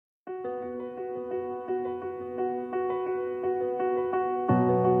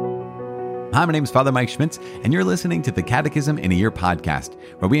Hi, my name is Father Mike Schmitz, and you're listening to the Catechism in a Year podcast,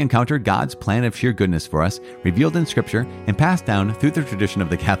 where we encounter God's plan of sheer goodness for us, revealed in Scripture and passed down through the tradition of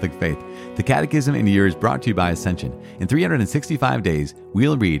the Catholic faith. The Catechism in a Year is brought to you by Ascension. In 365 days,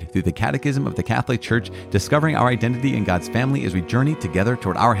 we'll read through the Catechism of the Catholic Church, discovering our identity in God's family as we journey together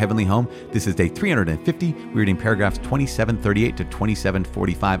toward our heavenly home. This is day 350. We're reading paragraphs 2738 to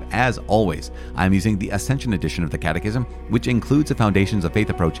 2745. As always, I'm using the Ascension edition of the Catechism, which includes the Foundations of Faith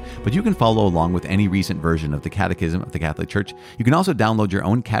approach, but you can follow along with any recent version of the Catechism of the Catholic Church. You can also download your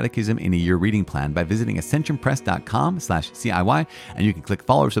own Catechism in a Year reading plan by visiting ascensionpress.com/CIY, and you can click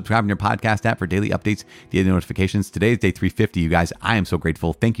follow or subscribe in your podcast app for daily updates, daily notifications. Today is day 350, you guys. I am so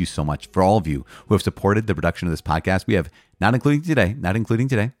grateful. Thank you so much for all of you who have supported the production of this podcast. We have, not including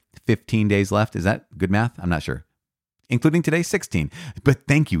today, 15 days left. Is that good math? I'm not sure. Including today, 16. But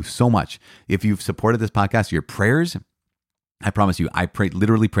thank you so much. If you've supported this podcast, your prayers, I promise you, I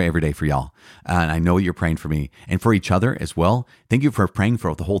literally pray every day for y'all. And I know you're praying for me and for each other as well. Thank you for praying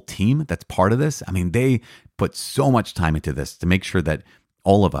for the whole team that's part of this. I mean, they put so much time into this to make sure that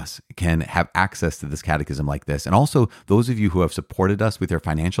all of us can have access to this catechism like this. And also those of you who have supported us with your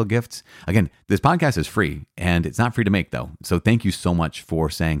financial gifts. Again, this podcast is free and it's not free to make though. So thank you so much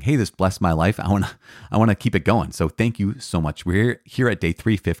for saying, hey, this blessed my life. I want to keep it going. So thank you so much. We're here at day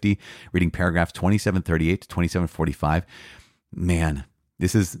 350, reading paragraphs 2738 to 2745. Man,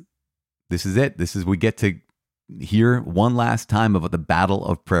 this is it. We get to hear one last time about the battle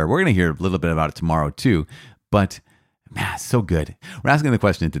of prayer. We're going to hear a little bit about it tomorrow too, but man, so good. We're asking the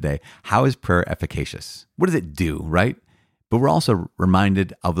question today, how is prayer efficacious? What does it do, right? But we're also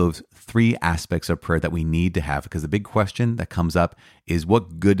reminded of those three aspects of prayer that we need to have, because the big question that comes up is,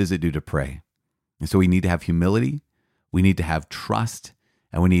 what good does it do to pray? And so we need to have humility, we need to have trust,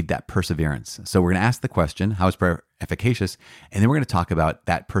 and we need that perseverance. So we're going to ask the question, how is prayer efficacious? And then we're going to talk about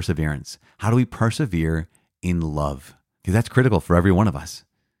that perseverance. How do we persevere in love? Because that's critical for every one of us.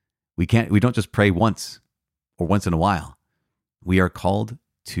 We don't just pray once or once in a while. We are called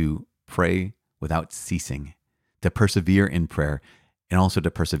to pray without ceasing, to persevere in prayer, and also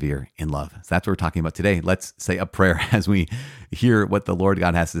to persevere in love. So that's what we're talking about today. Let's say a prayer as we hear what the Lord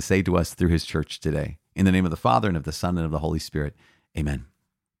God has to say to us through his church today. In the name of the Father, and of the Son, and of the Holy Spirit. Amen.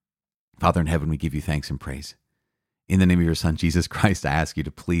 Father in heaven, we give you thanks and praise. In the name of your Son, Jesus Christ, I ask you to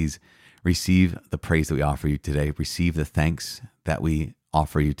please receive the praise that we offer you today. Receive the thanks that we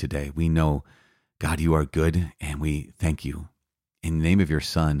offer you today. We know, God, you are good, and we thank you. In the name of your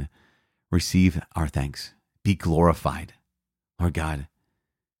Son, receive our thanks. Be glorified. Lord God,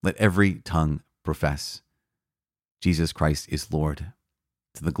 let every tongue profess Jesus Christ is Lord,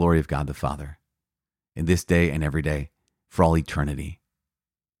 to the glory of God the Father, in this day and every day, for all eternity.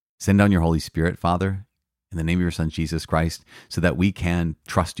 Send down your Holy Spirit, Father, in the name of your Son, Jesus Christ, so that we can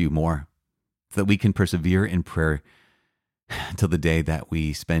trust you more, so that we can persevere in prayer until the day that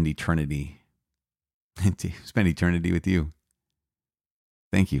we spend eternity with you.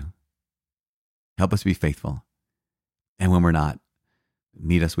 Thank you. Help us be faithful. And when we're not,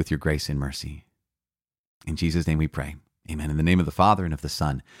 meet us with your grace and mercy. In Jesus' name we pray. Amen. In the name of the Father, and of the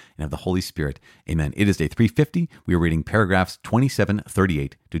Son, and of the Holy Spirit. Amen. It is day 350. We are reading paragraphs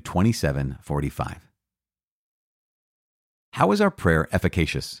 2738 to 2745. How is our prayer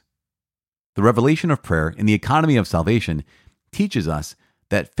efficacious? The revelation of prayer in the economy of salvation teaches us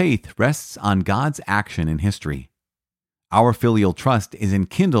that faith rests on God's action in history. Our filial trust is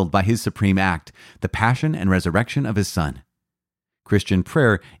enkindled by his supreme act, the passion and resurrection of his Son. Christian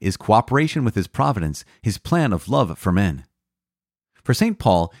prayer is cooperation with his providence, his plan of love for men. For St.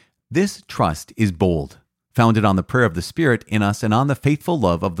 Paul, this trust is bold, founded on the prayer of the Spirit in us and on the faithful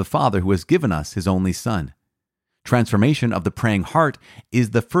love of the Father who has given us his only Son. Transformation of the praying heart is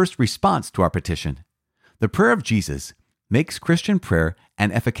the first response to our petition. The prayer of Jesus makes Christian prayer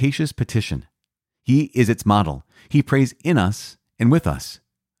an efficacious petition. He is its model. He prays in us and with us.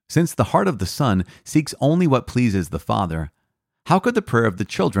 Since the heart of the Son seeks only what pleases the Father, how could the prayer of the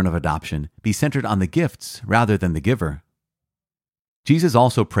children of adoption be centered on the gifts rather than the giver? Jesus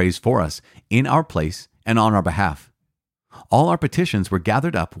also prays for us in our place and on our behalf. All our petitions were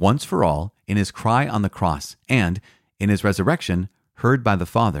gathered up once for all in his cry on the cross and, in his resurrection, heard by the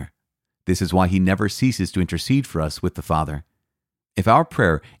Father. This is why he never ceases to intercede for us with the Father. If our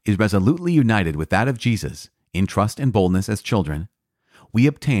prayer is resolutely united with that of Jesus, in trust and boldness as children, we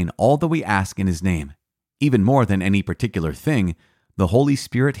obtain all that we ask in his name. Even more than any particular thing, the Holy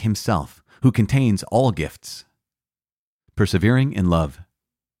Spirit himself, who contains all gifts. Persevering in love.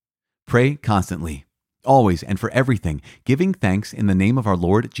 Pray constantly, always and for everything, giving thanks in the name of our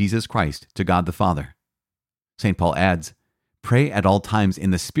Lord Jesus Christ to God the Father. St. Paul adds, pray at all times in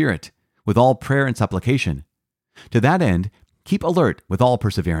the Spirit, with all prayer and supplication. To that end, keep alert with all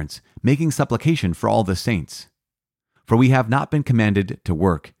perseverance, making supplication for all the saints. For we have not been commanded to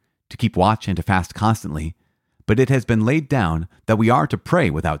work, to keep watch and to fast constantly, but it has been laid down that we are to pray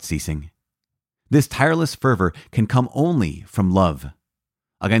without ceasing. This tireless fervor can come only from love.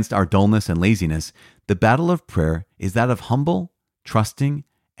 Against our dullness and laziness, the battle of prayer is that of humble, trusting,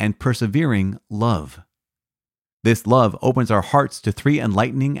 and persevering love. This love opens our hearts to three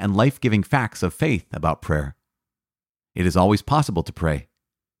enlightening and life-giving facts of faith about prayer. It is always possible to pray.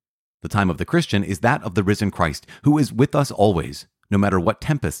 The time of the Christian is that of the risen Christ, who is with us always, no matter what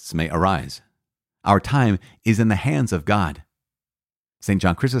tempests may arise. Our time is in the hands of God. St.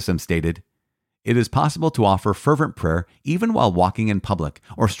 John Chrysostom stated, "It is possible to offer fervent prayer even while walking in public,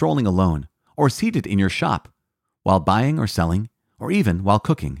 or strolling alone, or seated in your shop, while buying or selling, or even while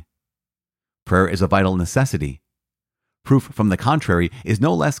cooking. Prayer is a vital necessity. Proof from the contrary is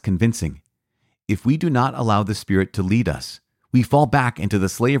no less convincing. If we do not allow the Spirit to lead us, we fall back into the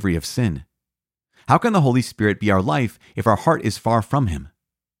slavery of sin. How can the Holy Spirit be our life if our heart is far from Him?"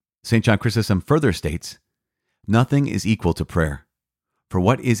 St. John Chrysostom further states, "Nothing is equal to prayer. For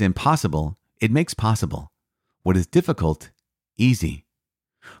what is impossible, it makes possible. What is difficult, easy.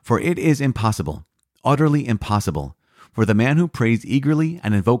 For it is impossible, utterly impossible, for the man who prays eagerly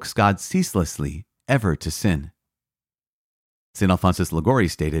and invokes God ceaselessly ever to sin." St. Alphonsus Liguori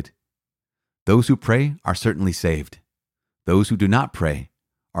stated, "Those who pray are certainly saved. Those who do not pray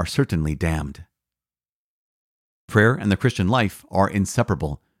are certainly damned." Prayer and the Christian life are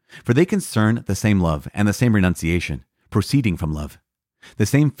inseparable, for they concern the same love and the same renunciation, proceeding from love, the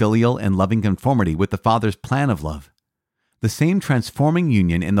same filial and loving conformity with the Father's plan of love, the same transforming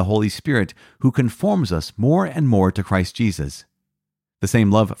union in the Holy Spirit who conforms us more and more to Christ Jesus, the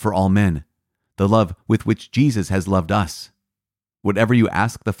same love for all men, the love with which Jesus has loved us. "Whatever you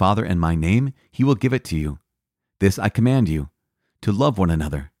ask the Father in my name, He will give it to you. This I command you, to love one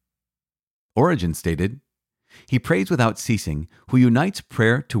another." Origen stated, "He prays without ceasing, who unites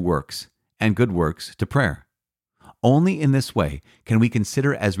prayer to works, and good works to prayer. Only in this way can we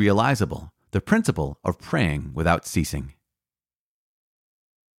consider as realizable the principle of praying without ceasing."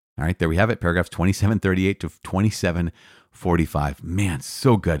 All right, there we have it, paragraphs 2738 to 2745. Man,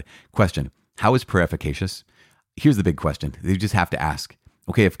 so good. Question, how is prayer efficacious? Here's the big question. You just have to ask.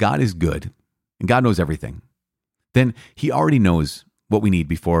 Okay, if God is good, and God knows everything, then He already knows what we need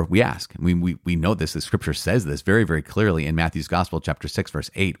before we ask. I mean, we know this. The Scripture says this very, very clearly in Matthew's Gospel, chapter 6, verse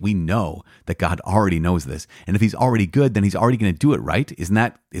 8. We know that God already knows this. And if He's already good, then He's already going to do it, right? Isn't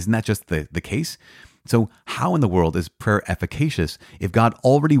that just the case? So how in the world is prayer efficacious if God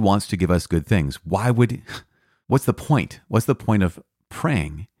already wants to give us good things? What's the point? What's the point of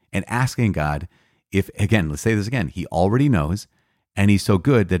praying and asking God if, again, let's say this again, He already knows and He's so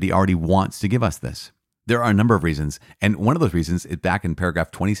good that He already wants to give us this? There are a number of reasons, and one of those reasons is back in paragraph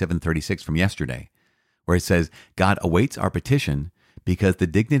 2736 from yesterday, where it says, "God awaits our petition because the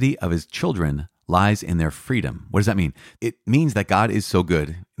dignity of His children lies in their freedom." What does that mean? It means that God is so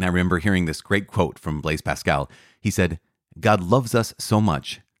good, and I remember hearing this great quote from Blaise Pascal. He said, "God loves us so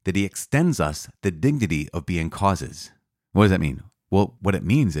much that He extends us the dignity of being causes." What does that mean? Well, what it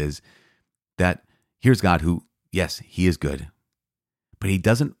means is that here's God who, yes, He is good, but He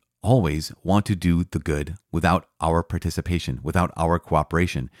doesn't always want to do the good without our participation, without our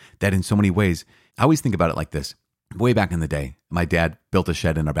cooperation. That in so many ways, I always think about it like this. Way back in the day, my dad built a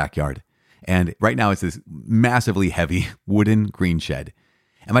shed in our backyard. And right now it's this massively heavy wooden green shed.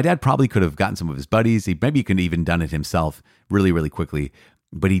 And my dad probably could have gotten some of his buddies. Maybe he could have even done it himself really, really quickly.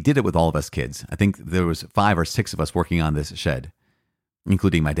 But he did it with all of us kids. I think there was 5 or 6 of us working on this shed,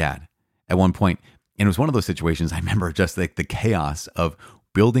 including my dad at one point. And it was one of those situations, I remember just like the chaos of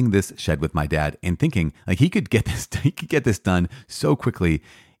building this shed with my dad and thinking like he could get this done so quickly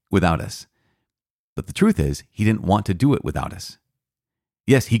without us. But the truth is, he didn't want to do it without us.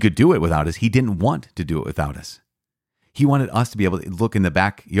 Yes, he could do it without us. He didn't want to do it without us. He wanted us to be able to look in the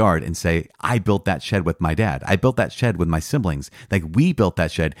backyard and say, "I built that shed with my dad. I built that shed with my siblings." Like we built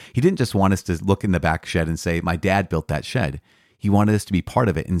that shed. He didn't just want us to look in the back shed and say, "My dad built that shed." He wanted us to be part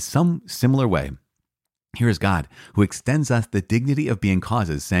of it in some similar way. Here is God who extends us the dignity of being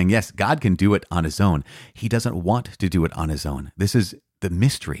causes, saying, yes, God can do it on His own. He doesn't want to do it on His own. This is the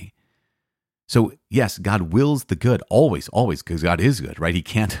mystery. So yes, God wills the good always, because God is good, right? He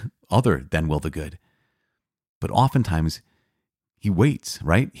can't other than will the good. But oftentimes He waits,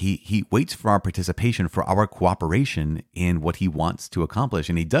 right? He waits for our participation, for our cooperation in what He wants to accomplish.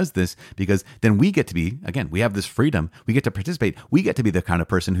 And He does this because then we get to be, again, we have this freedom. We get to participate. We get to be the kind of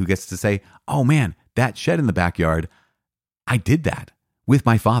person who gets to say, "Oh man, that shed in the backyard, I did that with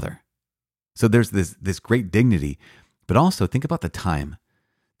my Father. So there's this great dignity, but also think about the time.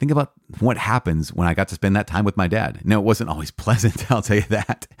 Think about what happens when I got to spend that time with my dad. No, it wasn't always pleasant, I'll tell you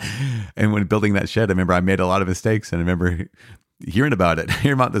that. And when building that shed, I remember I made a lot of mistakes, and I remember hearing about it,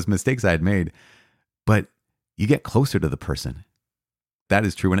 hearing about those mistakes I had made. But you get closer to the person. That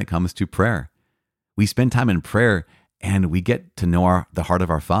is true when it comes to prayer. We spend time in prayer and we get to know the heart of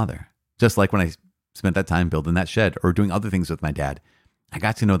our Father. Just like when I spent that time building that shed or doing other things with my dad, I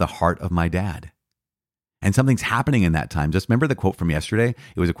got to know the heart of my dad. And something's happening in that time. Just remember the quote from yesterday.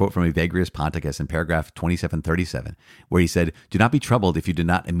 It was a quote from Evagrius Ponticus in paragraph 2737, where he said, "Do not be troubled if you do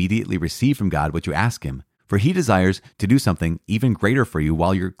not immediately receive from God what you ask him. For he desires to do something even greater for you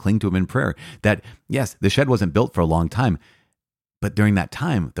while you cling to him in prayer." That, yes, the shed wasn't built for a long time, but during that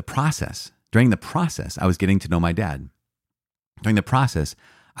time, during the process, I was getting to know my dad. During the process,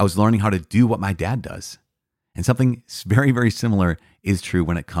 I was learning how to do what my dad does. And something very, very similar is true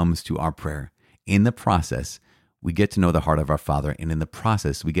when it comes to our prayer. In the process, we get to know the heart of our Father, and in the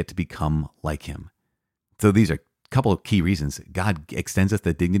process, we get to become like him. So these are couple of key reasons. God extends us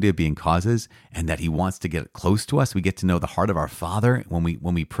the dignity of being causes, and that he wants to get close to us. We get to know the heart of our Father when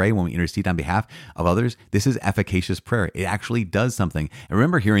we pray, when we intercede on behalf of others. This is efficacious prayer. It actually does something. I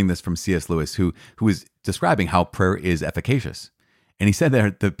remember hearing this from C.S. Lewis, who was describing how prayer is efficacious. And he said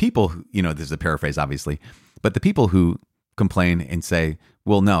that the people, this is a paraphrase, obviously, but the people who complain and say,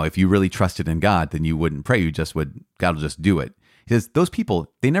 well, no, if you really trusted in God, then you wouldn't pray. God will just do it. He says, those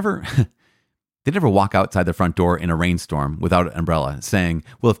people, they never walk outside the front door in a rainstorm without an umbrella saying,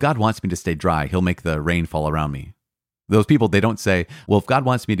 well, if God wants me to stay dry, he'll make the rain fall around me. Those people, they don't say, well, if God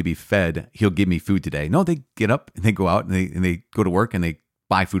wants me to be fed, he'll give me food today. No, they get up and they go out and they go to work and they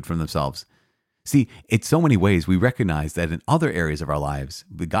buy food for themselves. See, it's so many ways we recognize that in other areas of our lives,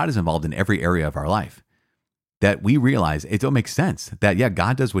 God is involved in every area of our life, that we realize it don't make sense that, yeah,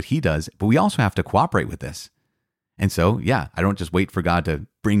 God does what he does, but we also have to cooperate with this. And so, yeah, I don't just wait for God to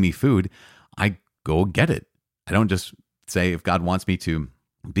bring me food. I go get it. I don't just say, if God wants me to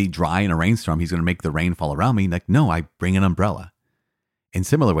be dry in a rainstorm, he's going to make the rain fall around me. Like, no, I bring an umbrella. In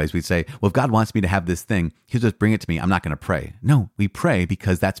similar ways, we'd say, well, if God wants me to have this thing, he'll just bring it to me. I'm not going to pray. No, we pray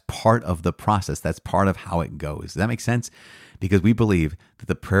because that's part of the process. That's part of how it goes. Does that make sense? Because we believe that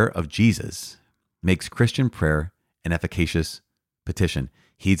the prayer of Jesus makes Christian prayer an efficacious petition.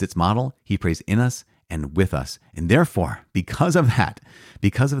 He's its model. He prays in us and with us. And therefore, because of that,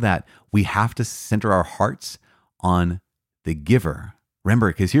 we have to center our hearts on the giver. Remember,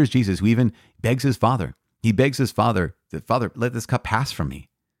 because here's Jesus who even begs his Father. He begs his Father, that, Father, let this cup pass from me.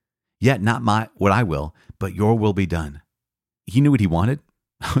 Yet not what I will, but your will be done. He knew what he wanted,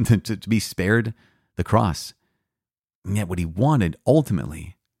 to be spared the cross. And yet what he wanted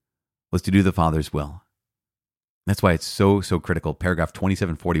ultimately was to do the Father's will. That's why it's so critical. Paragraph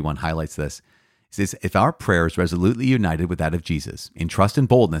 2741 highlights this. It says, if our prayer is resolutely united with that of Jesus, in trust and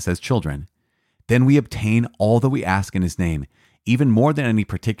boldness as children, then we obtain all that we ask in his name. Even more than any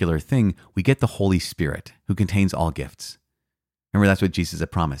particular thing, we get the Holy Spirit, who contains all gifts. Remember, that's what Jesus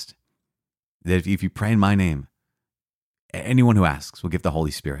had promised. That if you pray in my name, anyone who asks will get the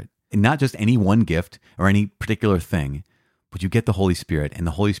Holy Spirit. And not just any one gift or any particular thing, but you get the Holy Spirit, and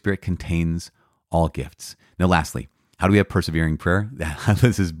the Holy Spirit contains all gifts. Now, lastly, how do we have persevering prayer?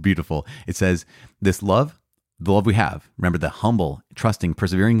 This is beautiful. It says, this love, the love we have, remember the humble, trusting,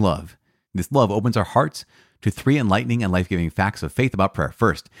 persevering love, this love opens our hearts to three enlightening and life-giving facts of faith about prayer.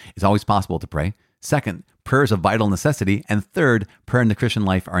 First, it's always possible to pray. Second, prayer is a vital necessity. And third, prayer and the Christian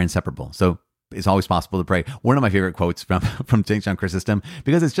life are inseparable. So it's always possible to pray. One of my favorite quotes from St. John Chrysostom,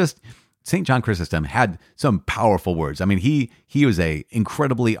 because it's just, St. John Chrysostom had some powerful words. I mean, he was a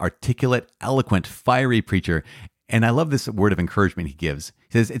incredibly articulate, eloquent, fiery preacher. And I love this word of encouragement he gives.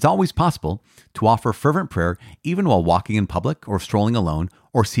 He says, it's always possible to offer fervent prayer even while walking in public or strolling alone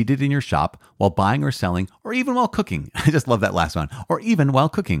or seated in your shop while buying or selling or even while cooking. I just love that last one. Or even while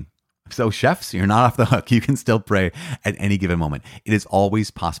cooking. So chefs, you're not off the hook. You can still pray at any given moment. It is always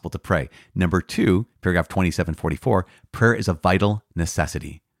possible to pray. Number 2, paragraph 2744, prayer is a vital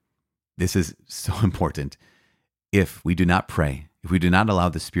necessity. This is so important. If we do not pray, if we do not allow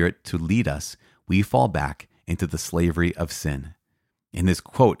the Spirit to lead us, we fall back into the slavery of sin. And this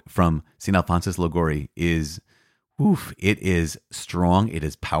quote from St. Alphonsus Liguori is, it is strong, it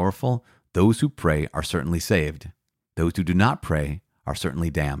is powerful. Those who pray are certainly saved. Those who do not pray are certainly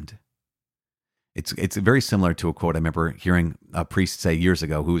damned. It's very similar to a quote I remember hearing a priest say years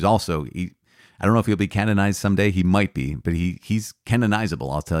ago, who was also, I don't know if he'll be canonized someday, he might be, but he's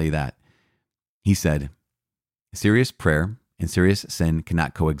canonizable, I'll tell you that. He said, serious prayer and serious sin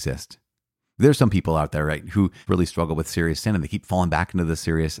cannot coexist. There's some people out there, right, who really struggle with serious sin and they keep falling back into the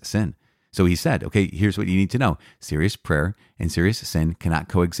serious sin. So he said, okay, here's what you need to know. Serious prayer and serious sin cannot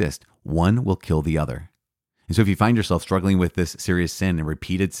coexist. One will kill the other. And so if you find yourself struggling with this serious sin and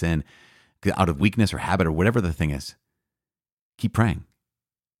repeated sin out of weakness or habit or whatever the thing is, keep praying.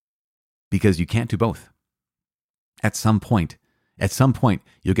 Because you can't do both. At some point,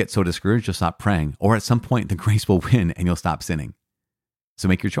 you'll get so discouraged you'll stop praying, or at some point the grace will win and you'll stop sinning. So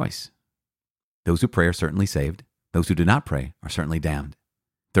make your choice. Those who pray are certainly saved. Those who do not pray are certainly damned.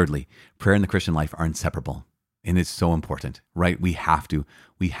 Thirdly, prayer and the Christian life are inseparable. And it's so important, right? We have to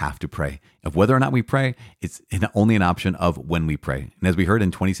pray. If whether or not we pray, it's only an option of when we pray. And as we heard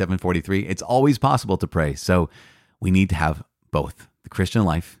in 27:43, it's always possible to pray. So we need to have both the Christian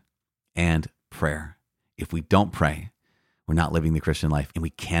life and prayer. If we don't pray, we're not living the Christian life, and we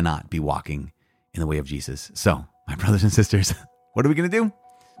cannot be walking in the way of Jesus. So, my brothers and sisters, what are we going to do?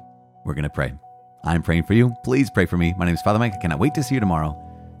 We're going to pray. I'm praying for you. Please pray for me. My name is Father Mike. I cannot wait to see you tomorrow.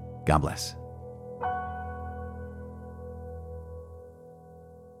 God bless.